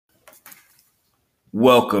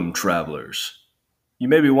Welcome, travelers. You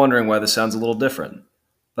may be wondering why this sounds a little different.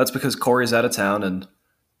 That's because Corey's out of town, and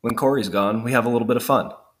when Corey's gone, we have a little bit of fun.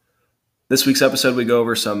 This week's episode, we go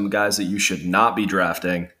over some guys that you should not be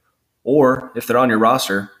drafting, or if they're on your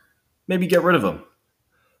roster, maybe get rid of them.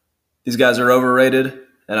 These guys are overrated,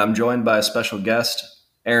 and I'm joined by a special guest,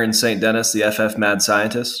 Aaron St. Denis, the FF Mad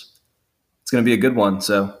Scientist. It's going to be a good one,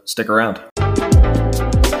 so stick around.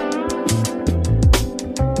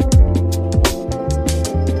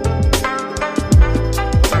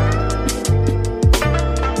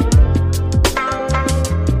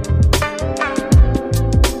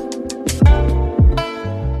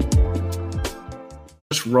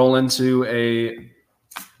 Roll into a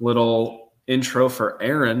little intro for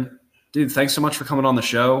Aaron. Dude, thanks so much for coming on the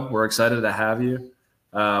show. We're excited to have you.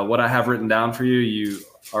 What I have written down for you, you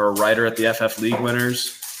are a writer at the FF League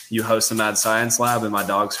Winners. You host the Mad Science Lab, and my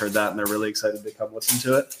dogs heard that, and they're really excited to come listen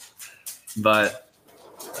to it. But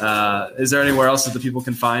is there anywhere else that the people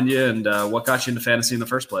can find you, and what got you into fantasy in the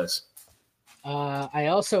first place? I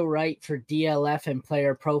also write for DLF and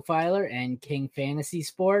Player Profiler and King Fantasy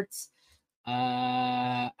Sports.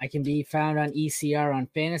 I can be found on ECR on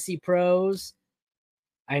Fantasy Pros.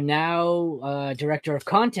 I'm now director of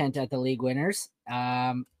content at the League Winners.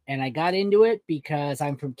 And I got into it because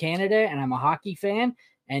I'm from Canada and I'm a hockey fan.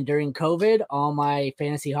 And during COVID, all my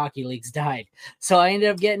fantasy hockey leagues died. So I ended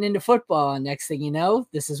up getting into football. And next thing you know,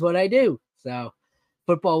 this is what I do. So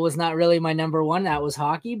football was not really my number one. That was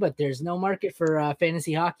hockey, but there's no market for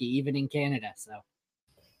fantasy hockey, even in Canada.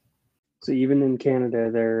 So even in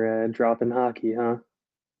Canada, they're dropping hockey, huh?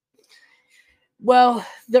 Well,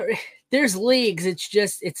 there's leagues.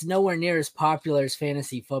 It's nowhere near as popular as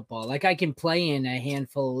fantasy football. Like I can play in a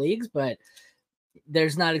handful of leagues, but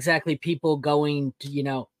there's not exactly people going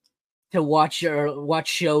to, to watch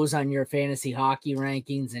shows on your fantasy hockey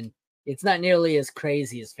rankings, and it's not nearly as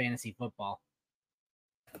crazy as fantasy football.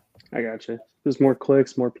 I gotcha. There's more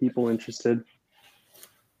clicks, more people interested.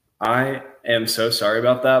 I am so sorry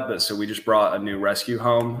about that, but so we just brought a new rescue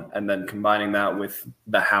home, and then combining that with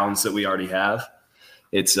the hounds that we already have,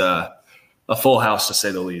 it's a full house to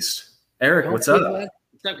say the least. Eric, what's up?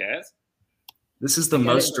 What's up, guys? This is the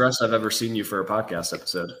most dressed I've ever seen you for a podcast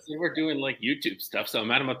episode. So we're doing like YouTube stuff, so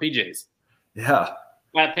I'm out of my PJs. Yeah.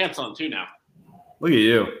 I have pants on too now. Look at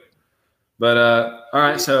you. But all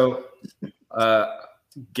right, so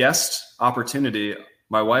guest opportunity.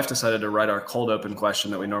 My wife decided to write our cold open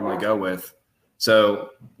question that we normally go with. So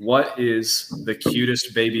what is the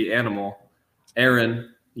cutest baby animal?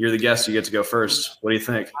 Aaron, you're the guest. You get to go first. What do you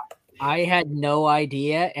think? I had no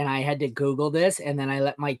idea, and I had to Google this, and then I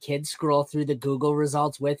let my kids scroll through the Google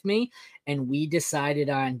results with me, and we decided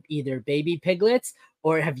on either baby piglets,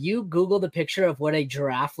 or have you Googled a picture of what a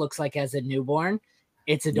giraffe looks like as a newborn?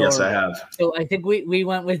 It's adorable. Yes, I have. So I think we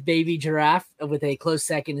went with baby giraffe with a close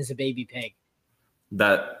second as a baby pig.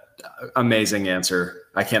 That amazing answer.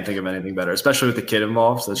 I can't think of anything better, especially with the kid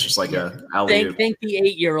involved. So it's just like a alley-oop. Thank the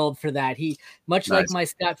 8-year-old for that. He much Nice. like my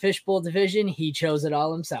Scott Fishbowl division, he chose it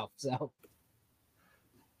all himself. So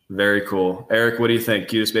Very cool. Eric, what do you think?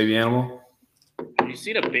 Cutest baby animal? Have you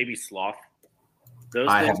seen a baby sloth? Those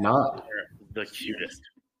I things have not. are the cutest.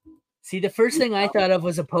 see, the first thing I thought of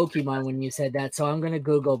was a Pokemon when you said that. So I'm gonna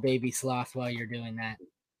Google baby sloth while you're doing that.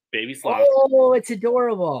 Baby sloth. Oh, it's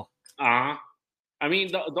adorable. Uh-huh. I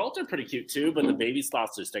mean, the adults are pretty cute too, but the baby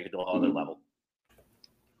sloths just take it to a whole other level.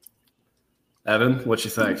 Evan, what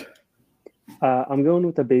you think? I'm going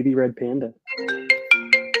with a baby red panda.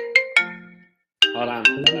 Hold on.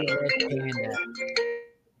 Baby red panda.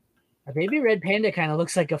 A baby red panda kind of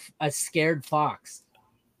looks like a scared fox.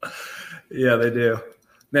 Yeah, they do.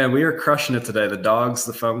 Man, we are crushing it today. The dogs,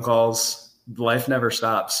 the phone calls, life never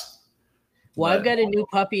stops. Well, But- I've got a new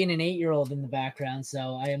puppy and an 8-year-old in the background,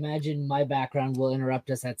 so I imagine my background will interrupt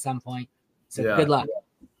us at some point. So Yeah. good luck.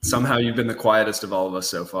 Somehow you've been the quietest of all of us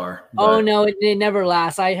so far. Oh, but- no, it never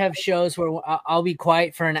lasts. I have shows where I'll be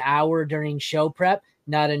quiet for an hour during show prep,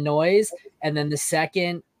 not a noise. And then the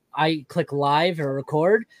second I click live or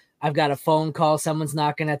record, I've got a phone call. Someone's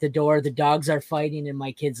knocking at the door. The dogs are fighting and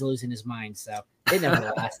my kid's losing his mind. So it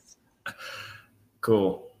never lasts.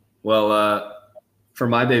 Cool. Well, for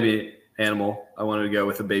my baby animal, I wanted to go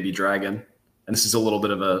with a baby dragon. And this is a little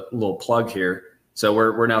bit of a little plug here. So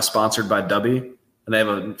we're now sponsored by Dubby, and they have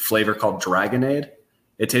a flavor called Dragonade.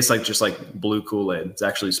 It tastes like just like blue Kool-Aid. It's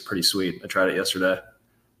actually pretty sweet. I tried it yesterday.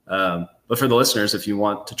 But for the listeners, if you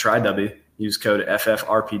want to try Dubby, use code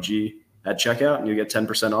FFRPG at checkout, and you get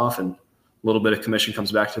 10% off, and a little bit of commission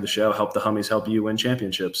comes back to the show. Help the homies help you win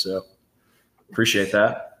championships. So appreciate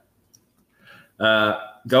that.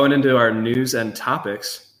 Going into our news and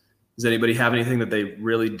topics, Does anybody have anything that they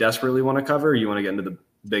really desperately want to cover, or you want to get into the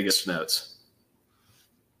biggest notes?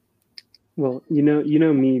 Well, you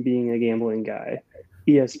know me being a gambling guy,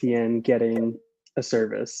 ESPN getting a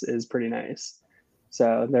service is pretty nice.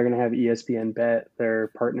 So they're going to have ESPN Bet. They're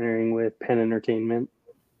partnering with Penn Entertainment.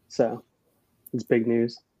 So it's big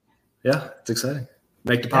news. Yeah, it's exciting.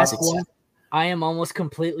 Make deposits. I am almost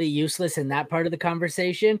completely useless in that part of the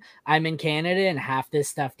conversation. I'm in Canada and half this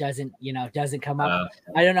stuff doesn't come up.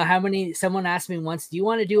 I don't know how many, someone asked me once, do you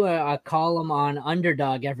want to do a column on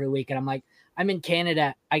Underdog every week? And I'm like, I'm in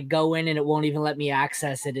Canada. I go in and it won't even let me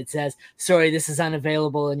access it. It says, sorry, this is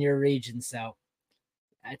unavailable in your region. So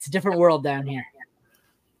it's a different world down here.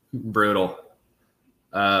 Brutal.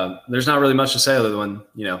 There's not really much to say other than,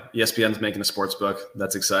 ESPN's making a sports book.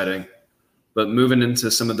 That's exciting. But moving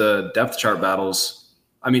into some of the depth chart battles,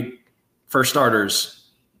 for starters,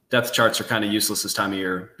 depth charts are kind of useless this time of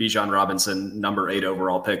year. Bijan Robinson, number 8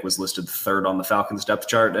 overall pick, was listed 3rd on the Falcons depth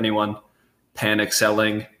chart. Anyone panic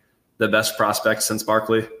selling the best prospect since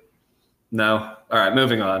Barkley? No? All right,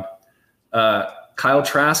 moving on. Kyle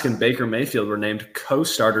Trask and Baker Mayfield were named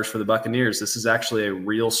co-starters for the Buccaneers. This is actually a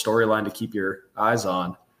real storyline to keep your eyes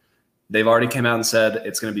on. They've already come out and said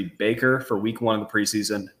it's going to be Baker for week 1 of the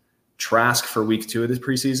preseason, Trask for week 2 of the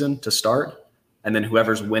preseason to start, and then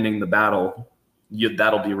whoever's winning the battle,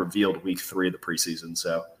 that'll be revealed week 3 of the preseason.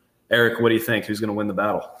 So, Eric, what do you think? Who's going to win the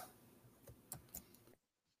battle?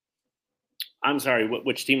 I'm sorry,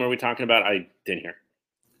 which team are we talking about? I didn't hear.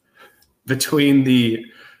 Between the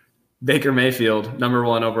Baker Mayfield, number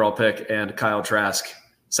 1 overall pick, and Kyle Trask,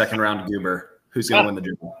 2nd round goober, who's going to win the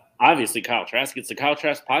job? Obviously, Kyle Trask. It's the Kyle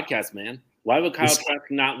Trask podcast, man. Why would Kyle Trask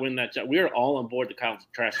not win that job? We are all on board the Kyle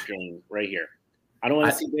Trask train right here. I don't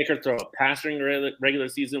want to see Baker throw a pass during the regular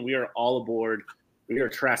season. We are all aboard. We are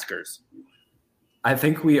Traskers. I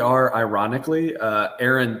think we are, ironically.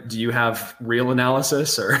 Aaron, do you have real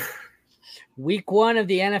analysis or? Week 1 of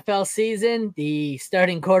the NFL season, the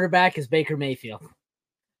starting quarterback is Baker Mayfield.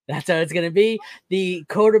 That's how it's going to be. The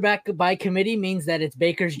quarterback by committee means that it's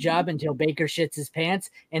Baker's job until Baker shits his pants,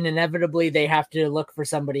 and inevitably they have to look for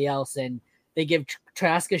somebody else, and they give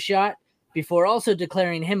Trask a shot before also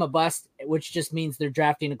declaring him a bust, which just means they're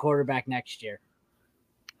drafting a quarterback next year.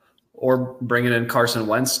 Or bringing in Carson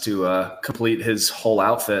Wentz to complete his whole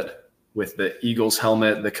outfit with the Eagles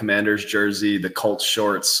helmet, the Commanders jersey, the Colts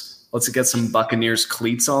shorts. Let's get some Buccaneers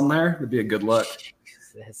cleats on there. It'd be a good look.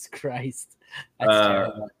 Jesus Christ. That's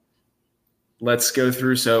terrible. Let's go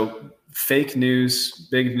through. So fake news,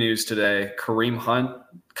 big news today. Kareem Hunt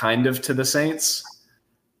kind of to the Saints.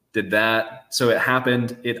 Did that. So it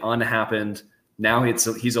happened. It unhappened. Now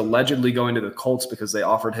he's allegedly going to the Colts because they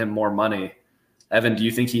offered him more money. Evan, do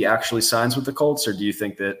you think he actually signs with the Colts, or do you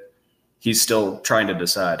think that he's still trying to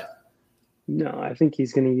decide? No, I think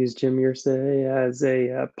he's going to use Jim Irsay as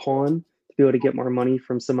a pawn to be able to get more money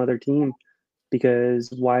from some other team,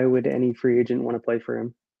 because why would any free agent want to play for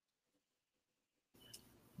him?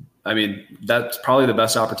 That's probably the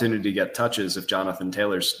best opportunity to get touches if Jonathan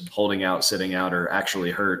Taylor's holding out, sitting out, or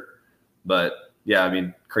actually hurt. But, yeah,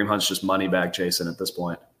 Kareem Hunt's just money bag chasing at this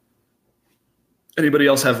point. Anybody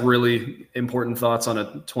else have really important thoughts on a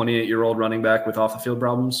 28-year-old running back with off-the-field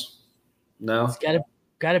problems? No? He's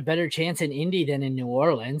got a better chance in Indy than in New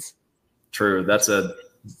Orleans. True. That's a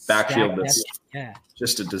backfield that's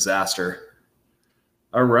just a disaster.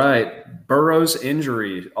 All right. Burrow's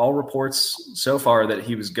injury. All reports so far that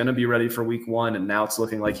he was going to be ready for week 1, and now it's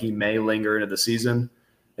looking like he may linger into the season.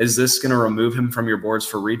 Is this going to remove him from your boards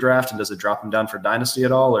for redraft, and does it drop him down for dynasty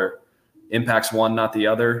at all, or impacts one, not the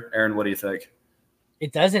other? Aaron, what do you think?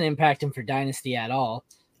 It doesn't impact him for dynasty at all.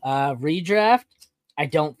 Redraft, I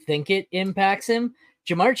don't think it impacts him.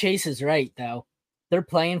 Jamar Chase is right, though. They're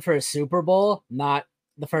playing for a Super Bowl, not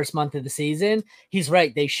the first month of the season. He's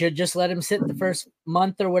right. They should just let him sit the first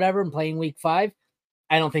month or whatever and play in week 5.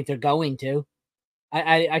 I don't think they're going to.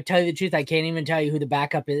 I tell you the truth, I can't even tell you who the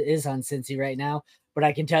backup is on Cincy right now, but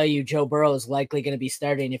I can tell you Joe Burrow is likely going to be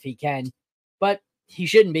starting if he can. But he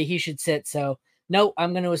shouldn't be. He should sit. So, no,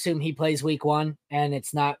 I'm going to assume he plays week 1, and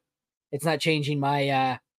it's not changing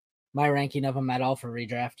my my ranking of him at all for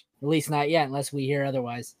redraft. At least not yet, unless we hear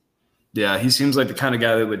otherwise. Yeah, he seems like the kind of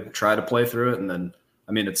guy that would try to play through it, and then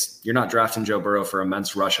you're not drafting Joe Burrow for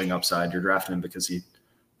immense rushing upside. You're drafting him because he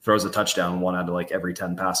throws a touchdown 1 out of every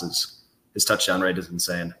 10 passes. His touchdown rate is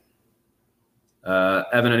insane.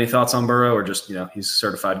 Evan, any thoughts on Burrow, or just, he's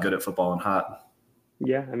certified good at football and hot?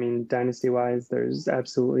 Yeah, dynasty-wise, there's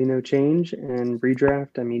absolutely no change. And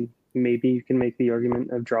redraft, maybe you can make the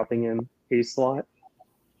argument of dropping him a slot.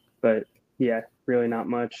 But, yeah, really not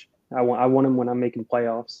much. I want him when I'm making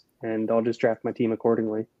playoffs, and I'll just draft my team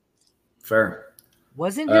accordingly. Fair.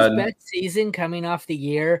 Wasn't his best season coming off the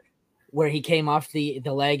year where he came off the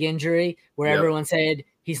leg injury, where everyone said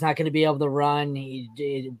he's not going to be able to run,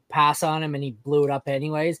 he pass on him, and he blew it up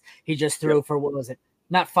anyways? He just threw for, what was it?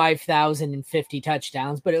 Not 5,050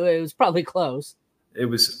 touchdowns, but it was probably close. It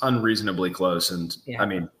was unreasonably close. And I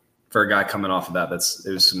mean, for a guy coming off of that,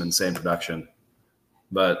 it was some insane production.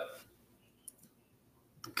 But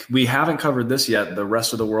we haven't covered this yet. The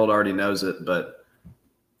rest of the world already knows it, but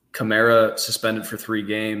Kamara suspended for 3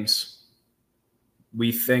 games.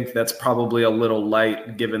 We think that's probably a little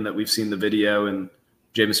light given that we've seen the video and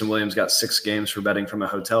Jameson Williams got 6 games for betting from a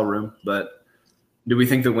hotel room. But do we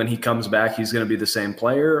think that when he comes back, he's going to be the same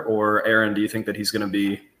player? Or, Aaron, do you think that he's going to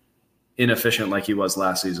be inefficient like he was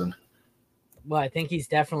last season? Well, I think he's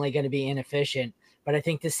definitely going to be inefficient, but I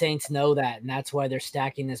think the Saints know that, and that's why they're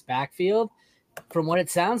stacking this backfield. From what it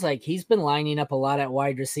sounds like, he's been lining up a lot at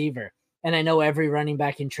wide receiver. And I know every running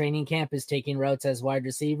back in training camp is taking routes as wide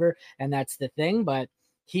receiver, and that's the thing. But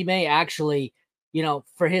he may actually,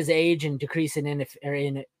 for his age and decrease in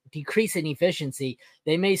efficiency,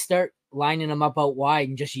 they may start lining him up out wide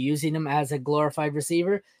and just using him as a glorified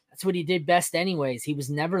receiver. That's what he did best anyways. He was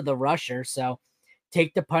never the rusher. So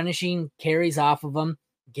take the punishing carries off of him,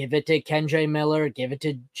 give it to Kendre Miller, give it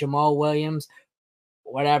to Jamal Williams,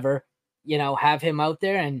 whatever, have him out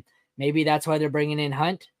there. And maybe that's why they're bringing in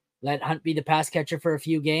Hunt. Let Hunt be the pass catcher for a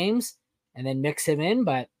few games and then mix him in.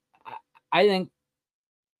 But I don't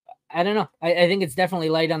know. I think it's definitely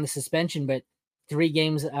light on the suspension, but 3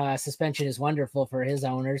 games suspension is wonderful for his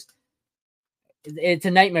owners. It's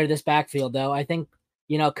a nightmare, this backfield, though. I think,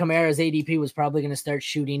 Kamara's ADP was probably going to start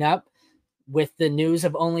shooting up with the news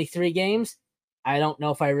of only 3 games. I don't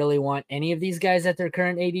know if I really want any of these guys at their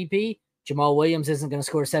current ADP. Jamal Williams isn't going to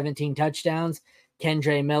score 17 touchdowns.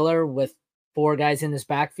 Kendre Miller with 4 guys in this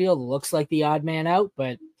backfield looks like the odd man out,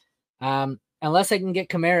 but unless I can get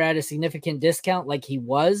Kamara at a significant discount like he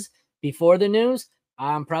was before the news,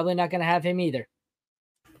 I'm probably not going to have him either.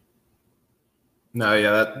 No,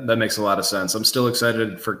 yeah, that makes a lot of sense. I'm still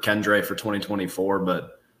excited for Kendre for 2024,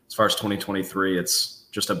 but as far as 2023, it's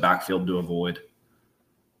just a backfield to avoid.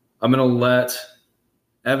 I'm going to let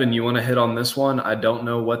Evan, you want to hit on this one? I don't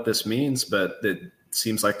know what this means, but it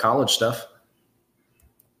seems like college stuff.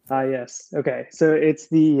 Yes. Okay. So it's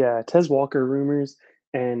the Tez Walker rumors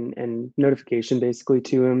and notification basically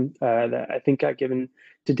to him that I think got given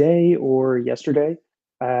today or yesterday.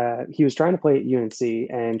 He was trying to play at UNC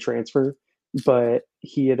and transfer, but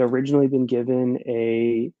he had originally been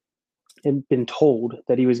been told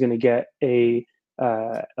that he was going to get a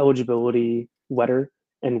eligibility letter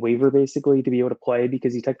and waiver basically to be able to play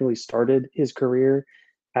because he technically started his career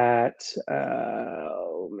at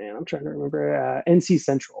I'm trying to remember NC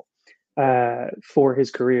Central for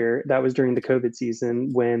his career. That was during the COVID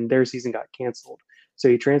season when their season got canceled. So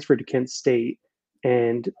he transferred to Kent State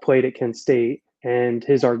and played at Kent State. And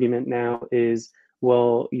his argument now is,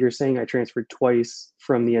 well, you're saying I transferred twice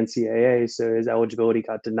from the NCAA, so his eligibility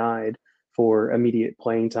got denied for immediate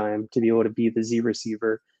playing time to be able to be the Z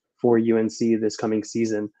receiver for UNC this coming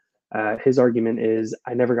season. His argument is,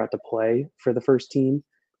 I never got to play for the first team,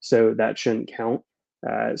 so that shouldn't count.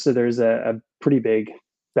 So there's a pretty big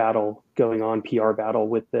battle going on, PR battle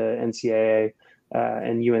with the NCAA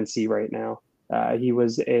and UNC right now. He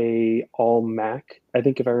was a all-MAC, I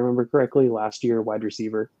think if I remember correctly, last year wide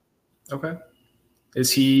receiver. Okay. Is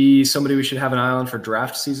he somebody we should have an eye on for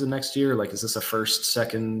draft season next year? Like, is this a first,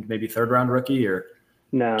 second, maybe third round rookie or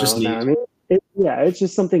just neat? No. I mean, it's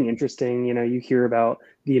just something interesting. You hear about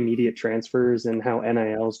the immediate transfers and how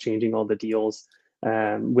NIL is changing all the deals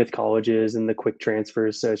with colleges and the quick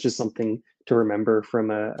transfers. So it's just something to remember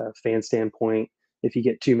from a fan standpoint. If you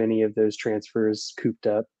get too many of those transfers cooped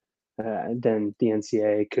up, then the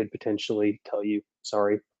NCAA could potentially tell you,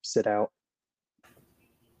 sorry, sit out.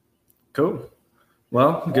 Cool.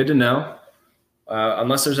 Well, good to know.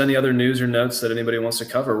 Unless there's any other news or notes that anybody wants to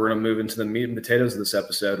cover, we're going to move into the meat and potatoes of this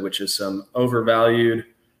episode, which is some overvalued,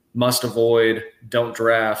 must avoid, don't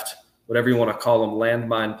draft, whatever you want to call them,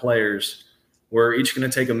 landmine players. We're each going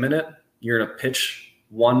to take a minute. You're going to pitch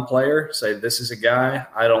one player, say, this is a guy,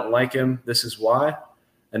 I don't like him, this is why.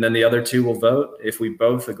 And then the other 2 will vote. If we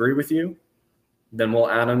both agree with you, then we'll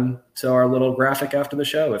add them to our little graphic after the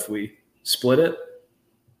show. If we split it,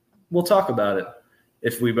 we'll talk about it.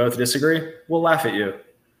 If we both disagree, we'll laugh at you.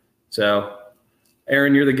 So,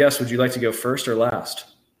 Aaron, you're the guest. Would you like to go first or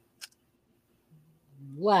last?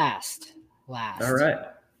 Last. All right.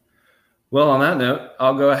 Well, on that note,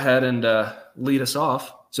 I'll go ahead and lead us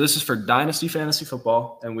off. So this is for Dynasty Fantasy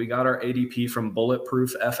Football, and we got our ADP from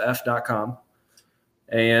bulletproofff.com.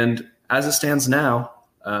 And as it stands now,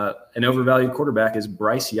 an overvalued quarterback is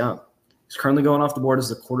Bryce Young. He's currently going off the board as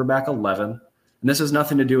the quarterback 11. And this has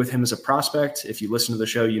nothing to do with him as a prospect. If you listen to the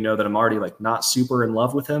show, you know that I'm already not super in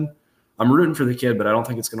love with him. I'm rooting for the kid, but I don't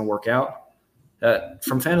think it's going to work out.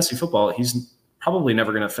 From fantasy football, he's probably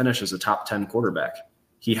never going to finish as a top 10 quarterback.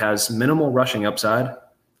 He has minimal rushing upside.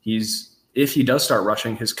 If he does start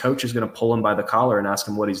rushing, his coach is going to pull him by the collar and ask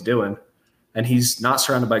him what he's doing. And he's not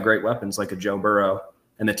surrounded by great weapons like a Joe Burrow,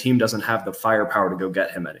 and the team doesn't have the firepower to go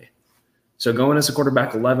get him any. So going as a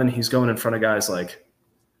quarterback 11, he's going in front of guys like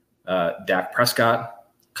Dak Prescott,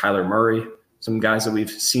 Kyler Murray, some guys that we've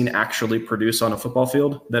seen actually produce on a football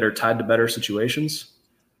field that are tied to better situations.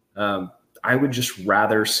 I would just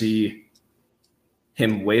rather see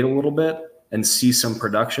him wait a little bit and see some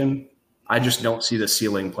production. I just don't see the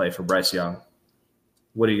ceiling play for Bryce Young.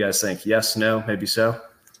 What do you guys think? Yes, no, maybe so?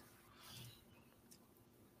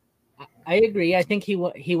 I agree. I think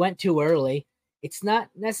he went too early. It's not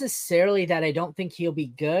necessarily that I don't think he'll be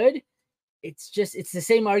good. It's the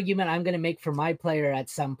same argument I'm going to make for my player at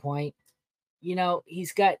some point.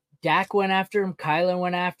 He's got Dak went after him, Kyler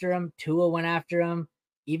went after him, Tua went after him,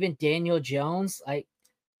 even Daniel Jones.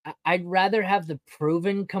 I'd rather have the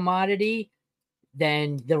proven commodity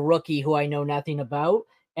than the rookie who I know nothing about.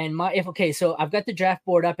 And so I've got the draft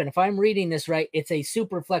board up, and if I'm reading this right, it's a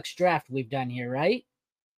super flex draft we've done here, right?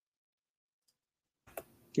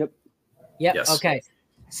 Yep. Yes. Okay.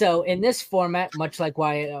 So in this format, much like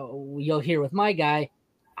why you'll hear with my guy,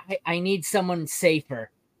 I need someone safer.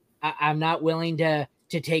 I'm not willing to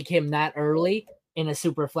take him that early in a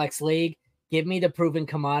super flex league. Give me the proven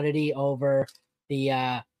commodity over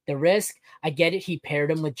the risk. I get it. He paired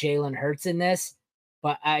him with Jalen Hurts in this,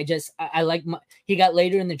 but I like he got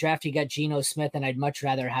later in the draft. He got Geno Smith, and I'd much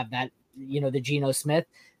rather have that, the Geno Smith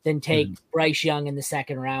than take Bryce Young in the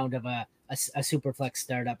second round of a super flex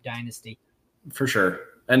startup dynasty. For sure.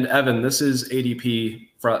 And Evan, this is ADP.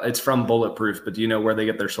 It's from Bulletproof, but do you know where they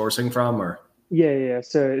get their sourcing from? Or Yeah.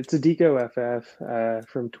 So it's a Deco FF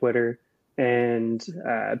from Twitter, and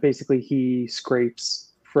basically he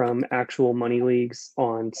scrapes from actual money leagues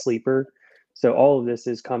on Sleeper. So all of this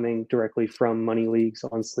is coming directly from money leagues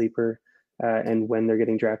on Sleeper, and when they're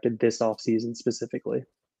getting drafted this offseason specifically.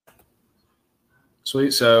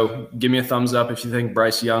 Sweet. So give me a thumbs up if you think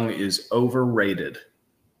Bryce Young is overrated.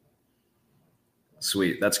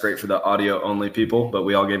 Sweet. That's great for the audio only people, but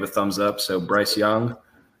we all gave a thumbs up. So Bryce Young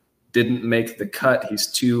didn't make the cut. He's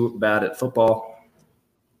too bad at football.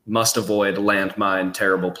 Must avoid landmine,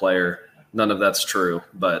 terrible player. None of that's true,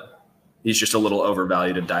 but he's just a little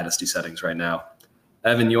overvalued in dynasty settings right now.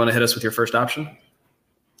 Evan, you want to hit us with your first option?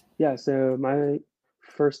 Yeah, so my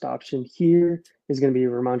first option here is going to be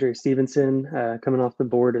Ramondre Stevenson, coming off the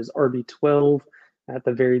board as RB12 at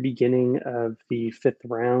the very beginning of the 5th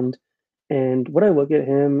round. And what I look at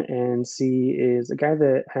him and see is a guy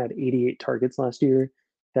that had 88 targets last year.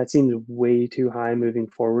 That seems way too high moving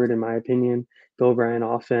forward, in my opinion. Bill O'Brien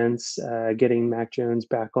offense, getting Mac Jones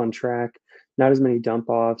back on track. Not as many dump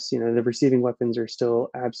offs. The receiving weapons are still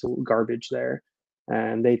absolute garbage there.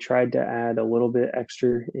 And they tried to add a little bit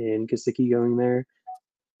extra in Gesicki going there.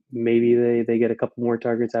 Maybe they get a couple more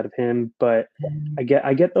targets out of him, but I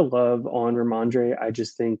get the love on Ramondre. I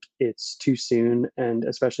just think it's too soon, and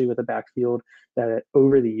especially with a backfield that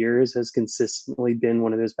over the years has consistently been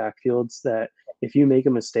one of those backfields that if you make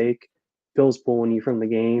a mistake, Bill's pulling you from the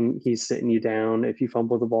game. He's sitting you down. If you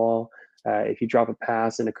fumble the ball, if you drop a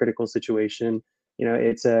pass in a critical situation,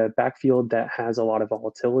 it's a backfield that has a lot of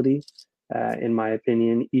volatility, in my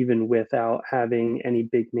opinion, even without having any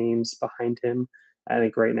big names behind him. I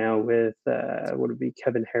think right now with what would be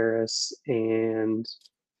Kevin Harris and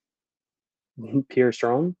Pierre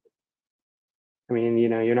Strong. I mean,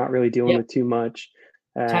 you're not really dealing with too much.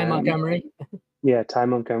 Ty Montgomery. Yeah, Ty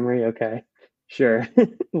Montgomery. Okay, sure.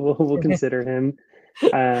 we'll consider him.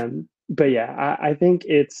 But yeah, I think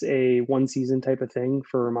it's a one season type of thing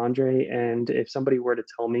for Ramondre. And if somebody were to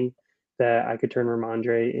tell me that I could turn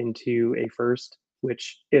Ramondre into a first,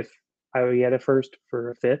 which if I would get a first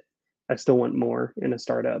for a 5th, I still want more in a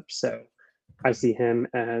startup. So I see him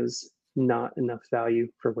as not enough value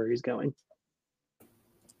for where he's going.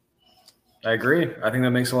 I agree. I think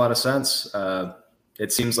that makes a lot of sense.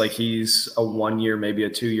 It seems like he's a 1 year, maybe a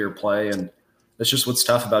 2 year play. And that's just what's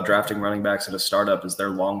tough about drafting running backs at a startup is their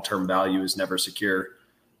long-term value is never secure.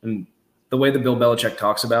 And the way that Bill Belichick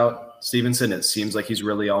talks about Stevenson, it seems like he's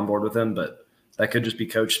really on board with him, but that could just be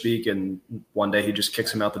coach speak. And one day he just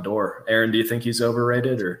kicks him out the door. Aaron, do you think he's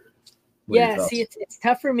overrated or? Yeah, see, it's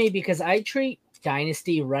tough for me because I treat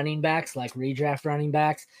dynasty running backs like redraft running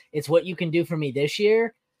backs. It's what you can do for me this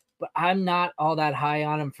year, but I'm not all that high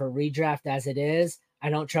on him for redraft as it is. I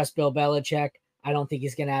don't trust Bill Belichick. I don't think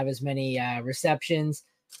he's going to have as many receptions.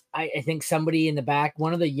 I think somebody in the back,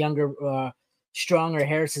 one of the younger, stronger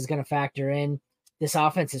Harris is going to factor in. This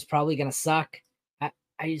offense is probably going to suck.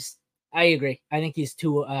 I agree. I think he's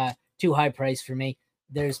too high priced for me.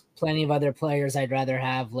 There's plenty of other players I'd rather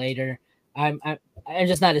have later. I'm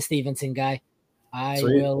just not a Stevenson guy. I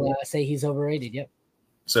will say he's overrated. Yep.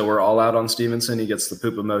 So we're all out on Stevenson. He gets the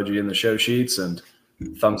poop emoji in the show sheets and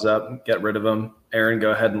thumbs up. Get rid of him. Aaron,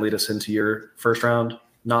 go ahead and lead us into your first round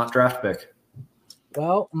not draft pick.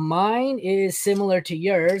 Well, mine is similar to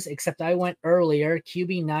yours, except I went earlier.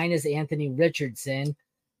 QB9 is Anthony Richardson.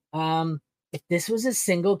 If this was a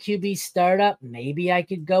single QB startup, maybe I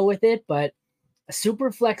could go with it, but a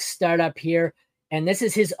super flex startup here, and this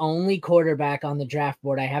is his only quarterback on the draft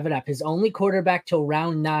board. I have it up. His only quarterback till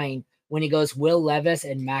round 9 when he goes Will Levis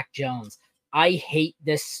and Mac Jones. I hate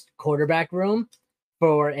this quarterback room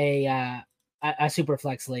for a super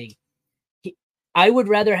flex league. I would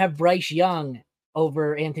rather have Bryce Young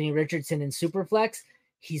over Anthony Richardson in Superflex.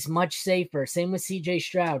 He's much safer. Same with CJ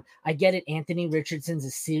Stroud. I get it. Anthony Richardson's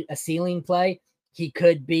a ceiling play. He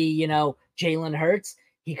could be, Jalen Hurts.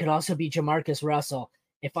 He could also be Jamarcus Russell.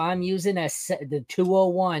 If I'm using the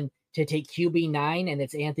 201 to take QB9 and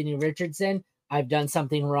it's Anthony Richardson, I've done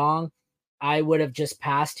something wrong. I would have just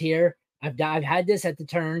passed here. I've had this at the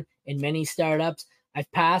turn in many startups.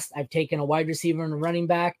 I've passed. I've taken a wide receiver and a running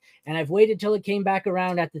back, and I've waited till it came back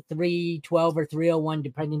around at the 312 or 301,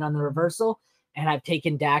 depending on the reversal, and I've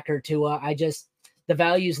taken Dak or Tua. The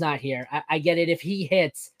value's not here. I get it. If he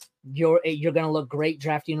hits, you're going to look great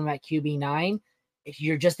drafting him at QB9. If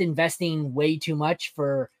you're just investing way too much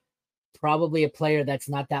for probably a player that's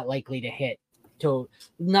not that likely to hit, to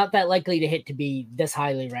be this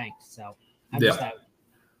highly ranked. So I'm just out.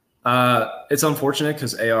 It's unfortunate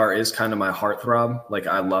because AR is kind of my heartthrob. Like,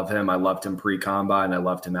 I love him. I loved him pre-combine. I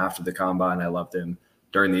loved him after the combine. I loved him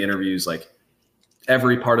during the interviews. Like,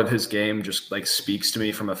 every part of his game just like speaks to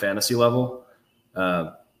me from a fantasy level.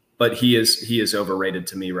 But he is overrated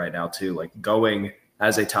to me right now too. Like, going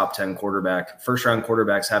as a top 10 quarterback, first round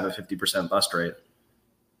quarterbacks have a 50% bust rate.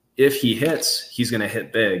 If he hits, he's going to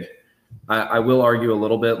hit big. I will argue a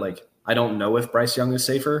little bit. Like, I don't know if Bryce Young is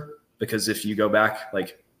safer, because if you go back,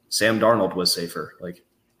 like, Sam Darnold was safer. Like,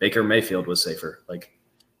 Baker Mayfield was safer. Like,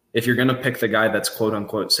 if you're going to pick the guy that's quote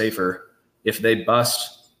unquote safer, if they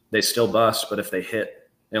bust, they still bust. But if they hit,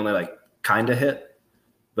 they only like kind of hit.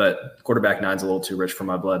 But quarterback 9's a little too rich for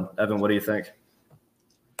my blood. Evan, what do you think?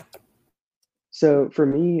 So for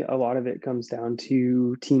me, a lot of it comes down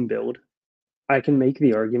to team build. I can make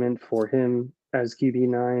the argument for him as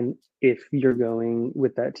QB9 if you're going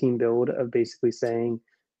with that team build of basically saying,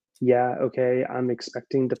 yeah, okay, I'm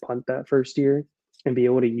expecting to punt that first year and be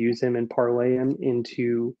able to use him and parlay him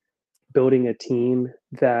into building a team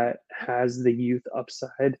that has the youth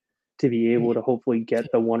upside to be able to hopefully get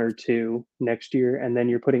the 1 or 2 next year. And then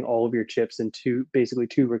you're putting all of your chips into basically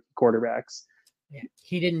 2 rookie quarterbacks. Yeah,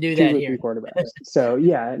 he didn't do that here. Quarterbacks. So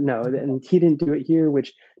yeah, no, and he didn't do it here,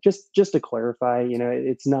 which just to clarify,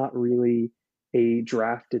 it's not really a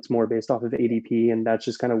draft. It's more based off of ADP, and that's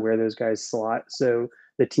just kind of where those guys slot. So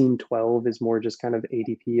the team 12 is more just kind of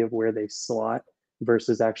ADP of where they slot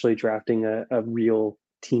versus actually drafting a real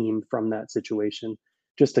team from that situation,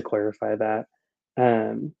 just to clarify that.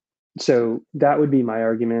 So that would be my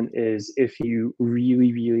argument, is if you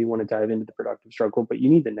really, really want to dive into the productive struggle, but you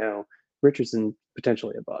need to know Richardson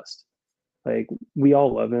potentially a bust. Like, we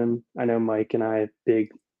all love him. I know Mike and I big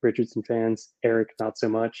Richardson fans, Eric not so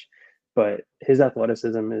much, but his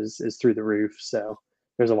athleticism is through the roof. So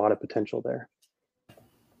there's a lot of potential there.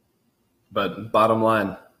 But bottom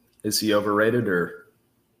line, is he overrated or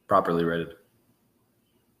properly rated?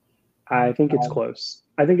 I think it's close.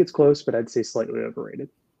 But I'd say slightly overrated.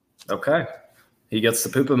 Okay. He gets the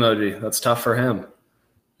poop emoji. That's tough for him.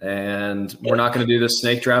 And we're not going to do this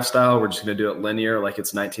snake draft style. We're just going to do it linear like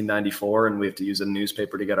it's 1994 and we have to use a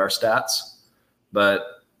newspaper to get our stats. But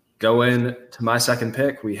going to my second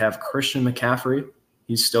pick, we have Christian McCaffrey.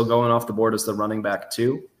 He's still going off the board as the running back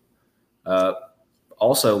 2.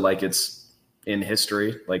 Also, like, it's in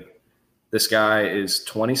history. Like, this guy is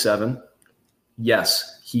 27.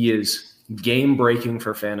 Yes, he is game-breaking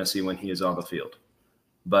for fantasy when he is on the field.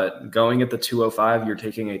 But going at the 205, you're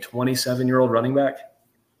taking a 27-year-old running back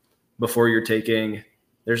before you're taking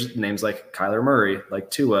 – there's names like Kyler Murray, like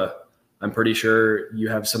Tua. I'm pretty sure you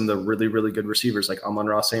have some of the really, really good receivers like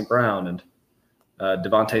Amon-Ra St. Brown and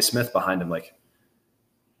Devontae Smith behind him. Like,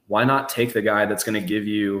 why not take the guy that's going to give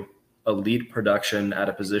you elite production at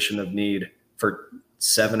a position of need for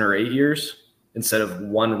 7 or 8 years instead of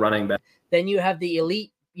one running back? Then you have the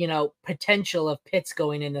elite potential of Pitts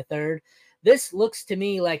going in the third. This looks to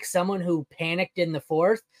me like someone who panicked in the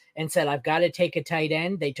fourth and said, I've got to take a tight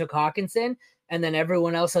end. They took Hawkinson, and then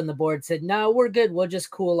everyone else on the board said, no, we're good. We'll just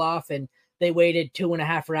cool off. And they waited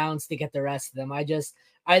 2.5 rounds to get the rest of them.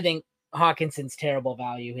 I think Hawkinson's terrible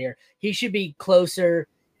value here. He should be closer.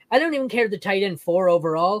 I don't even care the tight end 4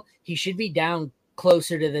 overall. He should be down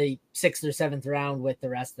closer to the 6th or 7th round with the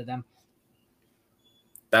rest of them.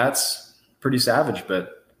 That's pretty savage,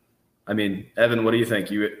 but I mean, Evan, what do you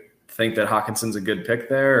think? You think that Hawkinson's a good pick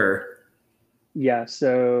there? Or? Yeah,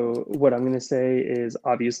 so what I'm going to say is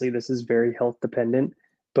obviously this is very health dependent,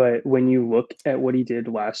 but when you look at what he did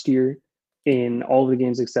last year in all the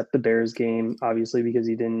games except the Bears game, obviously because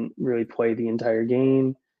he didn't really play the entire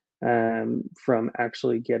game, from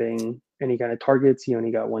actually getting any kind of targets, he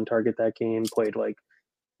only got 1 target that game, played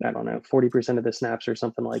 40% of the snaps or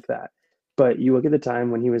something like that. But you look at the time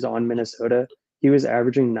when he was on Minnesota, he was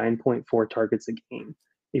averaging 9.4 targets a game.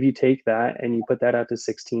 If you take that and you put that out to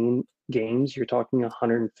 16 games, you're talking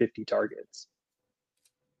 150 targets.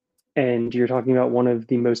 And you're talking about one of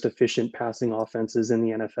the most efficient passing offenses in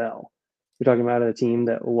the NFL. You're talking about a team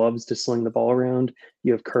that loves to sling the ball around.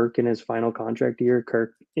 You have Kirk in his final contract year,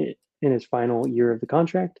 Kirk in his final year of the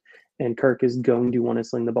contract, and Kirk is going to want to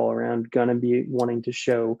sling the ball around, going to be wanting to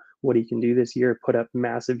show what he can do this year, put up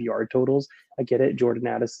massive yard totals. I get it. Jordan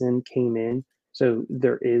Addison came in, so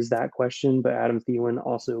there is that question, but Adam Thielen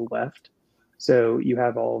also left. So you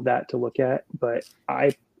have all of that to look at, but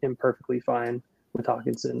I am perfectly fine with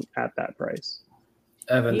Hawkinson at that price.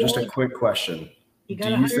 Evan, just a quick question. Do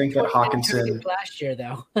you think that Hawkinson last year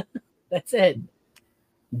though? That's it.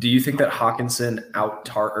 Do you think that Hawkinson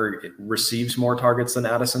receives more targets than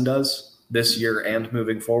Addison does this year and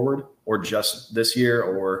moving forward, or just this year,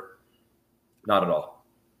 or not at all?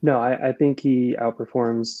 No, I think he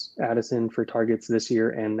outperforms Addison for targets this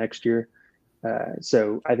year and next year.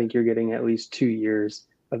 So I think you're getting at least 2 years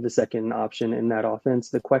of the second option in that offense.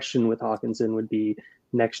 The question with Hawkinson would be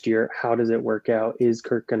next year, how does it work out? Is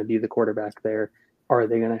Kirk going to be the quarterback there? Are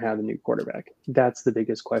they going to have a new quarterback? That's the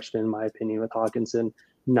biggest question, in my opinion, with Hawkinson,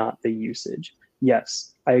 not the usage.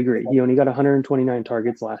 Yes, I agree. He only got 129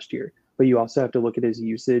 targets last year, but you also have to look at his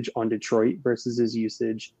usage on Detroit versus his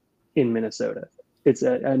usage in Minnesota. It's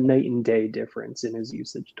a night and day difference in his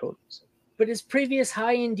usage totals. But his previous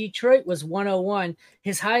high in Detroit was 101.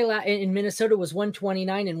 His high in Minnesota was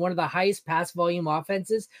 129, and one of the highest pass volume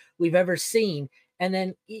offenses we've ever seen. And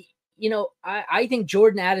then, I think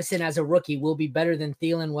Jordan Addison as a rookie will be better than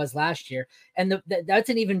Thielen was last year. And that's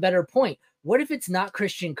an even better point. What if it's not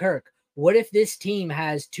Christian Kirk? What if this team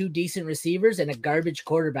has 2 decent receivers and a garbage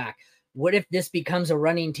quarterback? What if this becomes a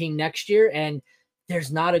running team next year and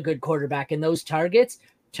there's not a good quarterback, and those targets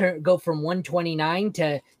go from 129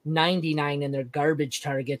 to 99 and they're garbage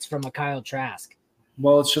targets from a Kyle Trask?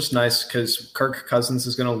 Well, it's just nice because Kirk Cousins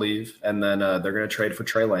is going to leave, and then they're going to trade for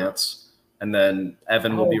Trey Lance. And then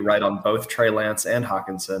Evan will be right on both Trey Lance and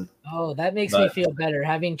Hawkinson. Oh, that makes me feel better,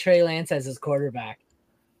 having Trey Lance as his quarterback.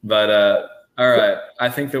 But all right, I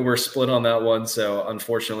think that we're split on that one. So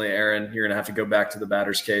unfortunately, Aaron, you're going to have to go back to the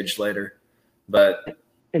batter's cage later.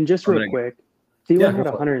 And just real quick, Thielen had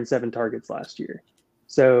 107 targets last year.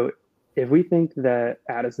 So if we think that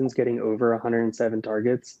Addison's getting over 107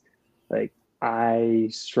 targets, I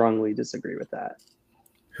strongly disagree with that.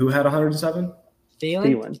 Who had 107?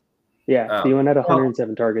 Thielen. Yeah, Thielen had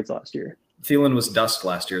 107 targets last year. Thielen was dust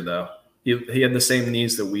last year, though. He had the same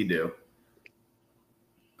knees that we do.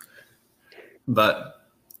 But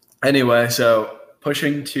anyway, so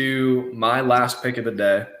pushing to my last pick of the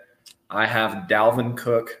day, I have Dalvin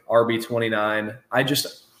Cook, RB29. I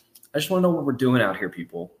just want to know what we're doing out here,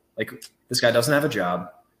 people. This guy doesn't have a job.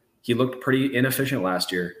 He looked pretty inefficient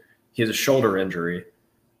last year. He has a shoulder injury.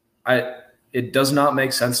 It does not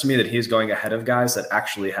make sense to me that he's going ahead of guys that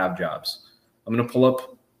actually have jobs. I'm going to pull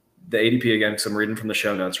up the ADP again because I'm reading from the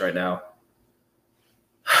show notes right now.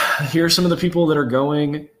 Here are some of the people that are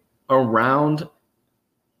going around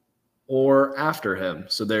or after him.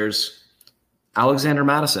 So there's Alexander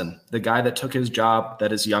Madison, the guy that took his job,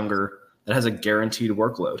 that is younger, that has a guaranteed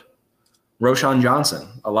workload. Roschon Johnson.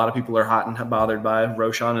 A lot of people are hot and bothered by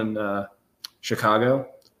Roschon in Chicago.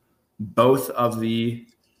 Both of the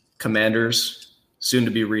Commanders, soon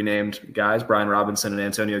to be renamed guys, Brian Robinson and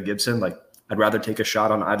Antonio Gibson. I'd rather take a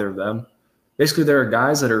shot on either of them. Basically, there are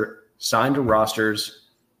guys that are signed to rosters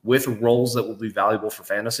with roles that will be valuable for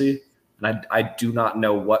fantasy. And I do not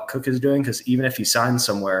know what Cook is doing, because even if he signs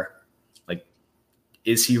somewhere,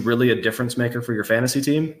 is he really a difference maker for your fantasy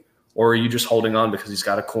team? Or are you just holding on because he's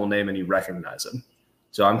got a cool name and you recognize him?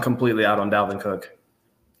 So I'm completely out on Dalvin Cook.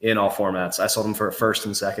 in all formats. I sold him for a first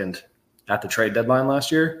and second at the trade deadline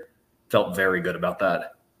last year. Felt very good about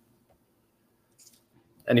that.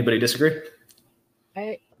 Anybody disagree?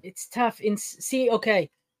 It's tough. Okay,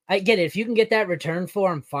 I get it. If you can get that return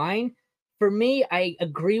for him, fine. For me, I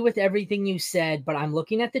agree with everything you said, but I'm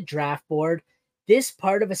looking at the draft board. This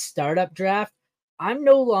part of a startup draft, I'm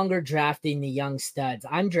no longer drafting the young studs.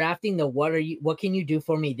 I'm drafting the what can you do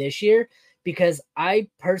for me this year? Because I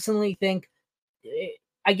personally think,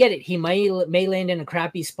 I get it. He may land in a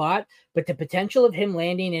crappy spot, but the potential of him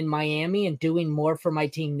landing in Miami and doing more for my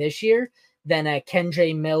team this year than a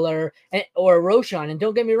Kendre Miller or a Roschon. And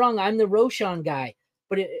don't get me wrong, I'm the Roschon guy,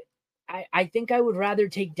 but I think I would rather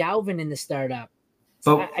take Dalvin in the startup.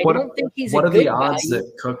 But I don't think he's what a are good the odds value.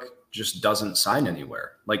 that Cook just doesn't sign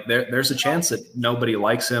anywhere? Like there's a chance that nobody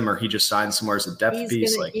likes him or he just signs somewhere as a depth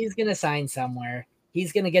piece. He's gonna sign somewhere.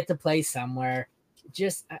 He's gonna get to play somewhere.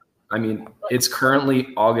 I mean, it's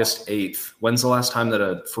currently August 8th. When's the last time that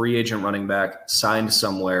a free agent running back signed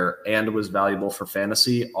somewhere and was valuable for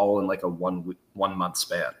fantasy all in like a 1 month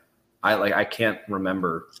span? I can't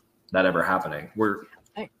remember that ever happening.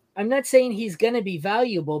 I'm not saying he's going to be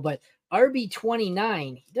valuable, but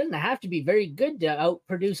RB29, he doesn't have to be very good to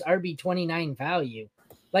outproduce RB29 value.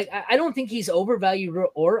 Like, I don't think he's overvalued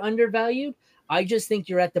or undervalued. I just think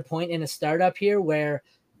you're at the point in a startup here where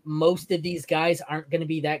most of these guys aren't going to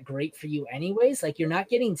be that great for you anyways. Like, you're not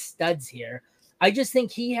getting studs here. I just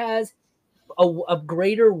think he has a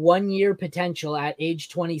greater 1 year potential at age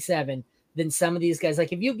 27 than some of these guys.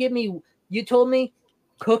 Like, if you told me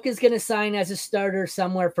Cook is going to sign as a starter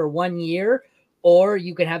somewhere for 1 year, or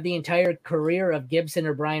you could have the entire career of Gibson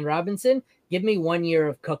or Brian Robinson, give me 1 year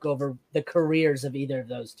of Cook over the careers of either of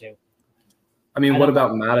those two. I mean, what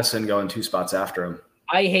about Madison going 2 spots after him?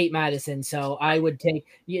 I hate Madison, so I would take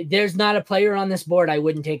 – there's not a player on this board I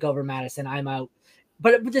wouldn't take over Madison. I'm out.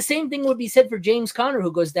 But the same thing would be said for James Conner,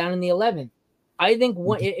 who goes down in the 11th. I think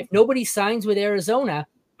if nobody signs with Arizona,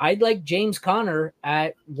 I'd like James Conner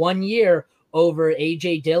at 1 year over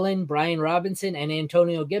A.J. Dillon, Brian Robinson, and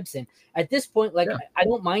Antonio Gibson. At this point, I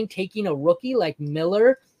don't mind taking a rookie like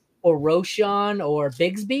Miller or Roschon or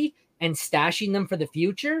Bigsby and stashing them for the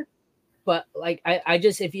future. But I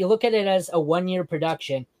just, if you look at it as a 1 year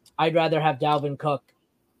production, I'd rather have Dalvin Cook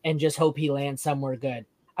and just hope he lands somewhere good.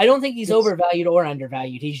 I don't think he's overvalued or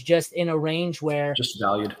undervalued. He's just in a range where just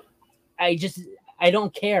valued. I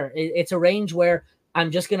don't care. It's a range where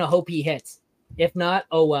I'm just going to hope he hits. If not,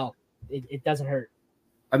 oh well, it doesn't hurt.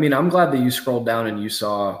 I mean, I'm glad that you scrolled down and you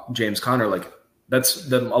saw James Conner. Like,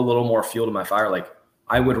 that's a little more fuel to my fire. Like,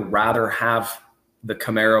 I would rather have the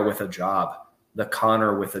Camaro with a job, the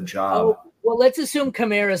Conner with a job. Oh, well, let's assume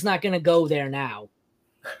Kamara's not going to go there now.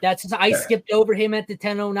 I skipped over him at the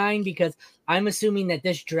 10:09 because I'm assuming that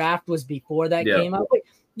this draft was before that came out. But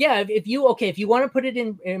yeah, if you want to put it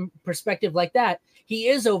in perspective like that, he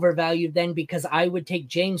is overvalued then, because I would take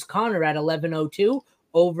James Conner at 11:02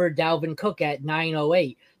 over Dalvin Cook at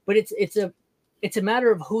 9:08. But it's a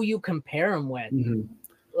matter of who you compare him with. Mm-hmm.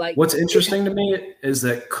 Like, what's interesting to me is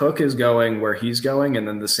that Cook is going where he's going, and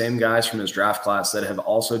then the same guys from his draft class that have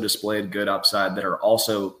also displayed good upside that are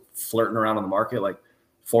also flirting around on the market. Like,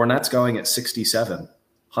 Fournette's going at 67,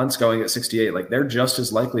 Hunt's going at 68. Like, they're just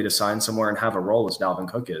as likely to sign somewhere and have a role as Dalvin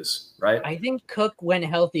Cook is, right? I think Cook, when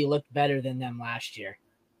healthy, looked better than them last year.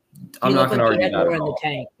 I'm not going to argue that more in the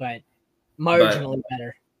tank, but marginally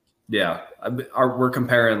better. Yeah, we're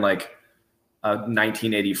comparing like a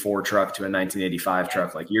 1984 truck to a 1985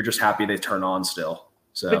 truck. Like, you're just happy they turn on still.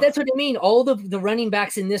 So, but that's what I mean. All the running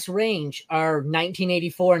backs in this range are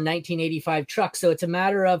 1984 and 1985 trucks. So it's a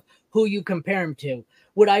matter of who you compare them to.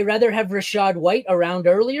 Would I rather have Rachaad White around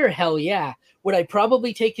earlier? Hell yeah. Would I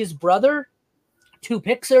probably take his brother 2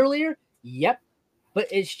 picks earlier? Yep. But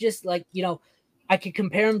it's just like, I could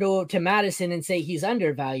compare him to Madison and say he's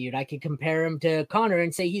undervalued. I could compare him to Conner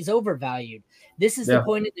and say he's overvalued. This is the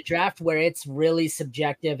point of the draft where it's really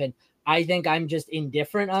subjective, and I think I'm just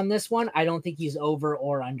indifferent on this one. I don't think he's over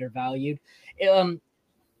or undervalued.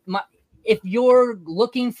 If you're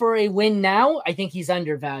looking for a win now, I think he's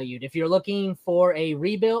undervalued. If you're looking for a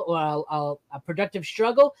rebuild or a productive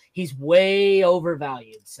struggle, he's way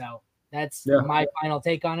overvalued. So that's my final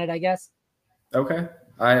take on it, I guess. Okay.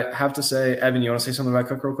 I have to say, Evan, you want to say something about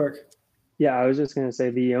Cook real quick? Yeah, I was just going to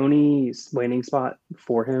say the only landing spot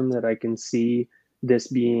for him that I can see this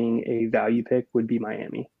being a value pick would be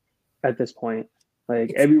Miami at this point.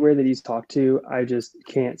 Like, everywhere that he's talked to, I just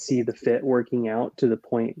can't see the fit working out to the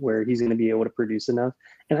point where he's going to be able to produce enough.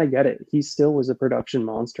 And I get it. He still was a production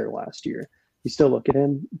monster last year. You still look at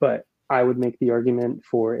him, but I would make the argument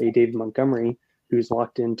for a David Montgomery who's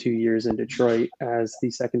locked in 2 years in Detroit as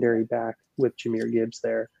the secondary back with Jahmyr Gibbs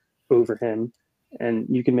there over him. And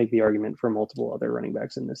you can make the argument for multiple other running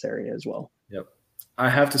backs in this area as well. Yep. I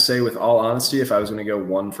have to say, with all honesty, if I was going to go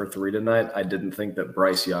 1 for 3 tonight, I didn't think that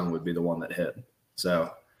Bryce Young would be the one that hit.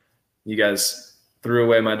 So you guys threw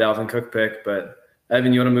away my Dalvin Cook pick, but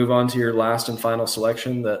Evan, you want to move on to your last and final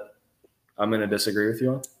selection that I'm going to disagree with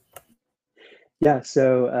you on? Yeah,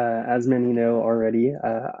 so as many know already,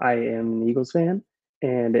 I am an Eagles fan,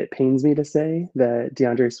 and it pains me to say that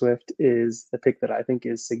DeAndre Swift is the pick that I think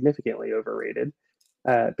is significantly overrated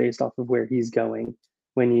based off of where he's going.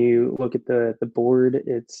 When you look at the board,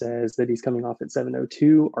 it says that he's coming off at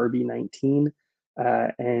 702, RB19,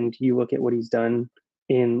 and you look at what he's done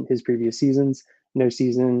in his previous seasons. No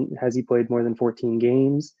season has he played more than 14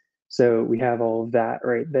 games, so we have all of that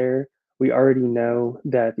right there. We already know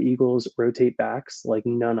that the Eagles rotate backs like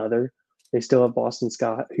none other. They still have Boston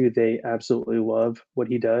Scott, who they absolutely love what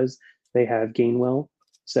he does. They have Gainwell.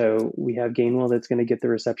 So we have Gainwell that's going to get the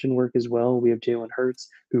reception work as well. We have Jalen Hurts,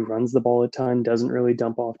 who runs the ball a ton, doesn't really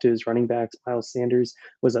dump off to his running backs. Miles Sanders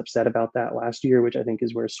was upset about that last year, which I think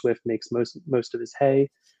is where Swift makes most of his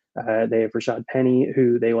hay. They have Rashad Penny,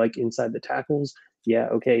 who they like inside the tackles. Yeah,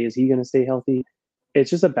 okay, is he going to stay healthy? It's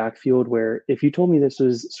just a backfield where if you told me this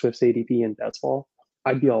was Swift's ADP in best ball,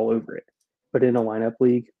 I'd be all over it. But in a lineup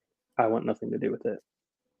league, I want nothing to do with it.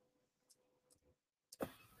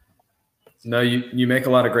 No, you make a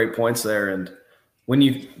lot of great points there. And when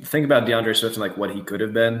you think about DeAndre Swift and like what he could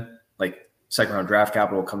have been, like second round draft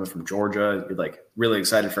capital coming from Georgia, you're like really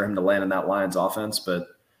excited for him to land in that Lions offense. But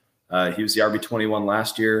he was the RB21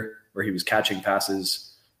 last year where he was catching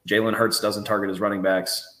passes. Jalen Hurts doesn't target his running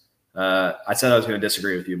backs. I said I was going to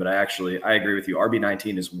disagree with you, but I agree with you.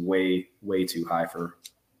 RB19 is way, way too high for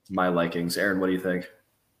my likings. Aaron, what do you think?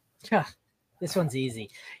 This one's easy.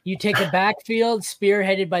 You take a backfield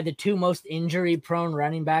spearheaded by the 2 most injury-prone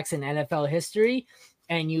running backs in NFL history,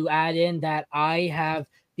 and you add in that I have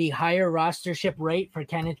the higher rostership rate for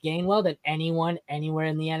Kenneth Gainwell than anyone anywhere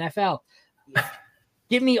in the NFL.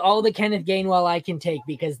 Give me all the Kenneth Gainwell I can take,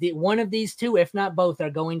 because one of these 2, if not both,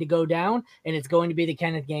 are going to go down, and it's going to be the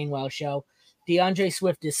Kenneth Gainwell show. DeAndre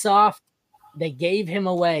Swift is soft. They gave him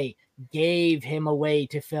away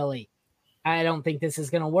to Philly. I don't think this is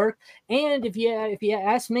going to work. And if you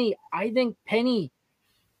ask me, I think Penny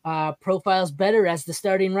profiles better as the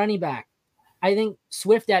starting running back. I think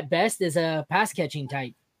Swift at best is a pass catching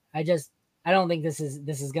type. I don't think this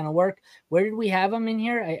is going to work. Where did we have him in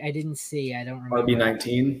here? I didn't see. I don't remember.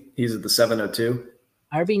 RB19. He's at the 702.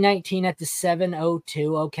 RB19 at the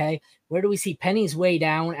 702. Okay. Where do we see Penny's way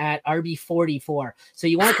down at RB44? So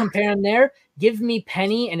you want to compare him there? Give me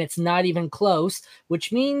Penny, and it's not even close,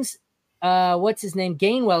 which means what's his name?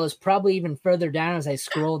 Gainwell is probably even further down as I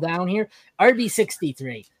scroll down here.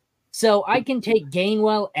 RB63. So I can take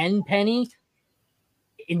Gainwell and Penny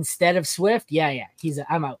instead of Swift. Yeah.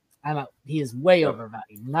 I'm out. He is way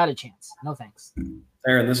overvalued. Not a chance. No thanks.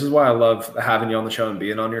 Aaron, this is why I love having you on the show and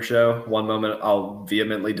being on your show. One moment I'll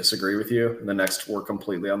vehemently disagree with you, and the next we're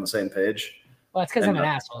completely on the same page. Well, it's because I'm an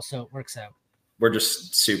asshole, so it works out. We're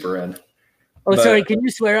just super in. Oh, sorry. Can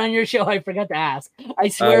you swear on your show? I forgot to ask. I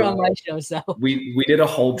swear on my show. So we did a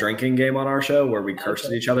whole drinking game on our show where we cursed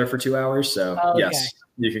at each other for 2 hours. So yes,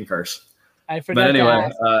 you can curse. I forgot. But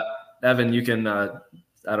anyway, Evan, you can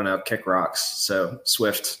kick rocks. So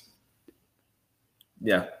Swift,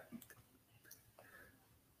 yeah.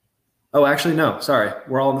 Oh, actually, no. Sorry,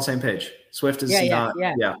 we're all on the same page. Swift is not.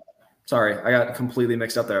 Yeah. Sorry, I got completely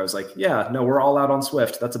mixed up there. I was like, yeah, no, we're all out on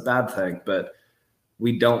Swift. That's a bad thing, but.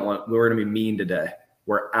 We're going to be mean today.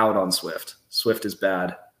 We're out on Swift. Swift is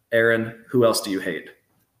bad. Aaron, who else do you hate?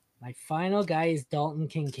 My final guy is Dalton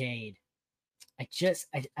Kincaid.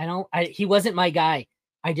 He wasn't my guy.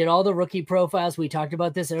 I did all the rookie profiles. We talked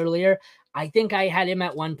about this earlier. I think I had him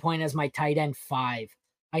at one point as my tight end 5.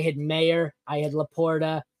 I had Mayer. I had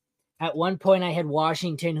Laporta. At one point I had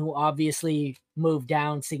Washington, who obviously moved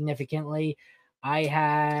down significantly. I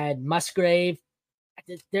had Musgrave.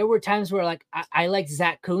 There were times where I liked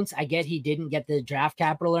Zach Kuntz. I get he didn't get the draft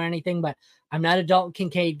capital or anything, but I'm not a Dalton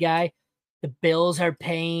Kincaid guy. The Bills are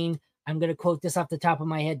paying, I'm going to quote this off the top of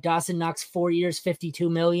my head, Dawson Knox 4 years, $52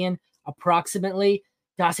 million approximately.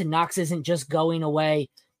 Dawson Knox isn't just going away.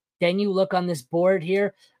 Then you look on this board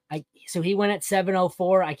here. So he went at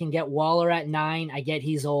 704. I can get Waller at 9. I get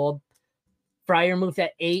he's old. Freiermuth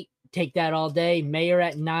at 8. Take that all day. Mayer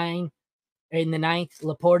at 9 in the 9th.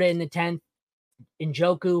 Laporta in the 10th.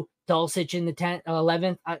 Njoku, Dulcich in the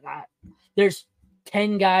 11th. There's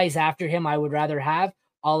 10 guys after him I would rather have,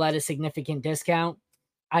 all at a significant discount.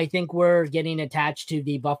 I think we're getting attached to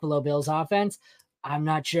the Buffalo Bills offense. I'm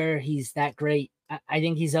not sure he's that great. I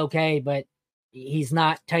think he's okay, but he's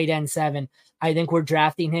not tight end 7. I think we're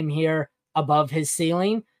drafting him here above his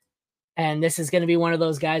ceiling. And this is going to be one of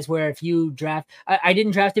those guys where if you draft, I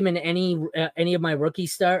didn't draft him in any of my rookie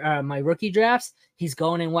drafts. He's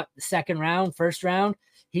going in the second round, first round.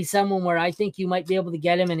 He's someone where I think you might be able to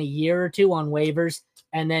get him in a year or 2 on waivers.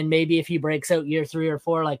 And then maybe if he breaks out year 3 or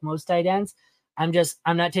 4, like most tight ends, I'm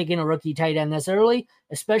not taking a rookie tight end this early,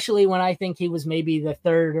 especially when I think he was maybe the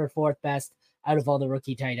 3rd or 4th best out of all the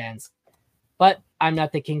rookie tight ends. But I'm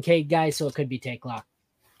not the Kincaid guy, so it could be take lock.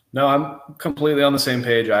 No, I'm completely on the same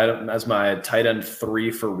page. I had him as my tight end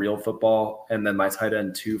 3 for real football, and then my tight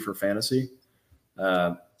end 2 for fantasy.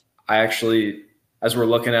 I actually, as we're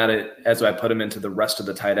looking at it, as I put him into the rest of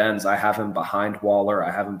the tight ends, I have him behind Waller.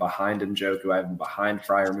 I have him behind Njoku. I have him behind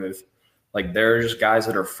Freiermuth. Like, there's guys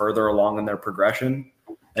that are further along in their progression,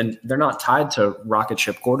 and they're not tied to rocket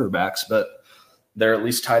ship quarterbacks, but they're at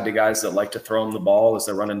least tied to guys that like to throw them the ball as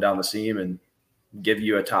they're running down the seam and give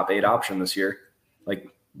you a top 8 option this year. Like,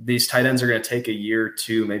 these tight ends are going to take a year,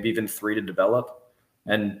 2, maybe even 3 to develop.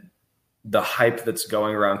 And the hype that's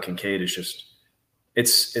going around Kincaid is just,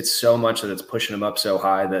 it's so much that it's pushing him up so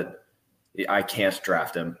high that I can't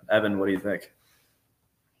draft him. Evan, what do you think?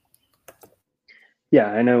 Yeah,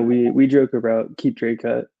 I know we joke about keep Trade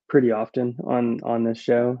Cut pretty often on this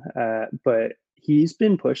show, but he's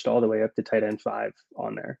been pushed all the way up to tight end 5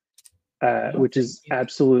 on there, which is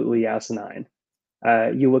absolutely asinine.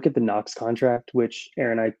 You look at the Knox contract, which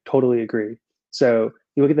Aaron, I totally agree. So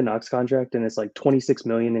you look at the Knox contract and it's like 26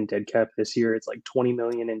 million in dead cap this year. It's like 20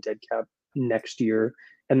 million in dead cap next year.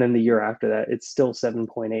 And then the year after that, it's still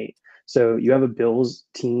 7.8. So you have a Bills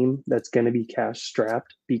team that's going to be cash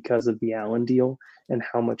strapped because of the Allen deal and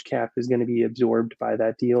how much cap is going to be absorbed by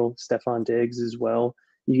that deal. Stephon Diggs as well.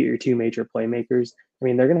 You get your 2 major playmakers. I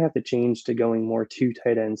mean, they're going to have to change to going more 2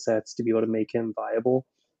 tight end sets to be able to make him viable.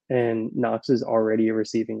 And Knox is already a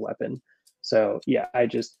receiving weapon. So yeah,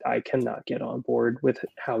 I cannot get on board with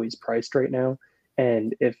how he's priced right now.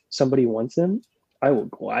 And if somebody wants him, I will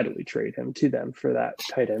gladly trade him to them for that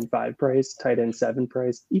tight end 5 price, tight end 7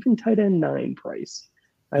 price, even tight end 9 price.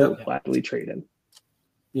 I will gladly trade him.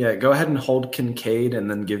 Yeah, go ahead and hold Kincaid and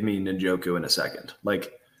then give me Njoku in a second.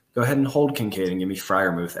 Like, go ahead and hold Kincaid and give me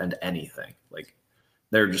Freiermuth and anything. Like,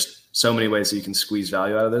 there are just so many ways that you can squeeze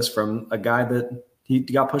value out of this from a guy that he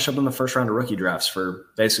got pushed up in the first round of rookie drafts for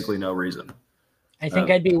basically no reason. I think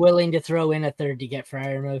I'd be willing to throw in a 3rd to get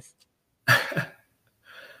Freiermuth.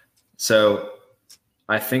 So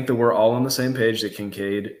I think that we're all on the same page that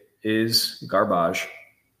Kincaid is garbage.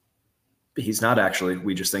 But he's not actually.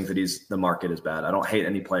 We just think that the market is bad. I don't hate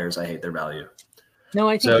any players. I hate their value. No,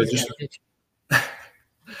 I think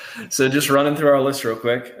so just running through our list real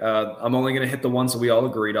quick. I'm only going to hit the ones that we all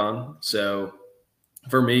agreed on. So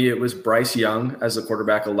for me, it was Bryce Young as the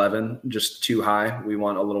quarterback 11, just too high. We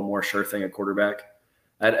want a little more sure thing at quarterback.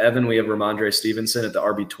 At Evan, we have Ramondre Stevenson at the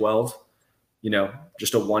RB 12.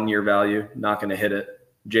 Just a 1-year value, not going to hit it.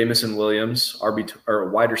 Jamison Williams,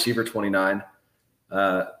 wide receiver 29.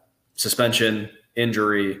 Suspension,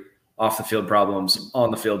 injury, off the field problems, on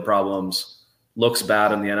the field problems. Looks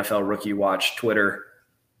bad on the NFL Rookie Watch Twitter.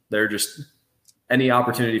 They're just any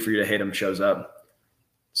opportunity for you to hate him shows up.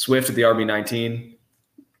 Swift at the RB 19.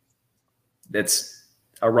 It's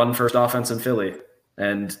a run-first offense in Philly,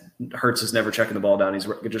 and Hurts is never checking the ball down. He's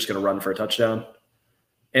just going to run for a touchdown.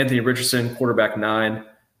 Anthony Richardson, quarterback 9.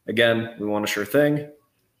 Again, we want a sure thing.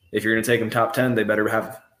 If you're going to take him top 10, they better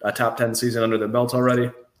have a top 10 season under their belts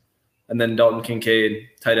already. And then Dalton Kincaid,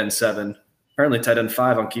 tight end 7. Apparently tight end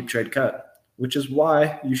 5 on Keep Trade Cut, which is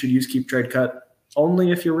why you should use Keep Trade Cut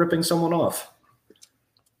only if you're ripping someone off.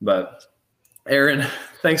 But Aaron,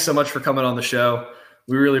 thanks so much for coming on the show.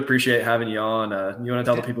 We really appreciate having you on. You want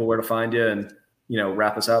to tell the people where to find you and,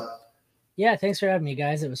 wrap us up? Yeah, thanks for having me,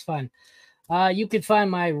 guys. It was fun. You can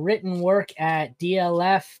find my written work at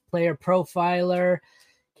DLF, Player Profiler,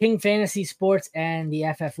 King Fantasy Sports, and the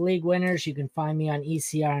FF League Winners. You can find me on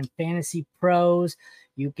ECR and Fantasy Pros.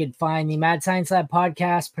 You can find the Mad Science Lab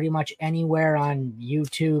podcast pretty much anywhere on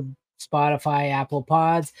YouTube, Spotify, Apple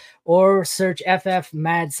Pods, or search FF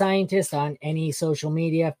Mad Scientist on any social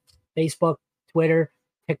media, Facebook, Twitter,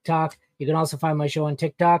 TikTok. You can also find my show on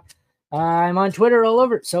TikTok. I'm on Twitter all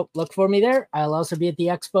over, so look for me there. I'll also be at the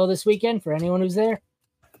Expo this weekend for anyone who's there.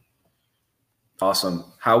 Awesome.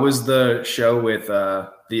 How was the show with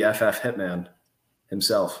the FF Hitman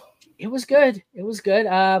himself? It was good.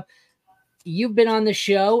 You've been on the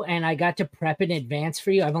show, and I got to prep in advance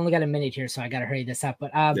for you. I've only got a minute here, so I got to hurry this up.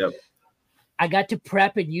 But I got to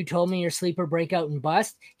prep and you told me your sleeper breakout and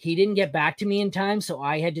bust. He didn't get back to me in time, so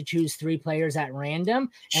I had to choose 3 players at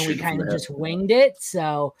random, and we kind of just winged it.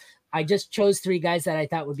 So I just chose 3 guys that I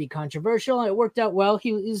thought would be controversial. It worked out well.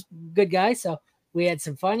 He's a good guy, so we had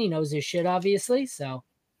some fun. He knows his shit, obviously. So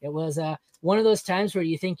it was one of those times where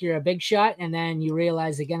you think you're a big shot, and then you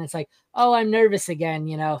realize again, it's like, oh, I'm nervous again.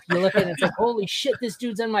 You know, you look at it, it's like, holy shit, this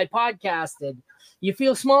dude's on my podcast, and you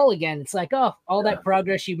feel small again. It's like, oh, all that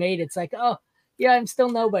progress you made. It's like, oh, yeah, I'm still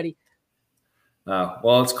nobody.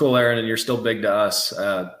 Well, it's cool, Aaron, and you're still big to us.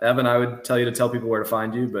 Evan, I would tell you to tell people where to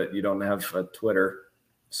find you, but you don't have a Twitter.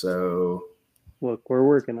 So look, we're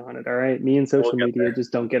working on it. All right. Me and social media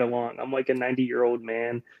just don't get along. I'm like a 90-year-old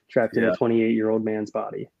man trapped in a 28-year-old man's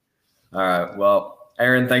body. All right. Well,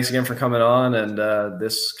 Aaron, thanks again for coming on. And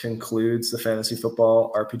this concludes the Fantasy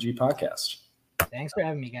Football RPG podcast. Thanks for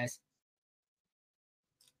having me, guys.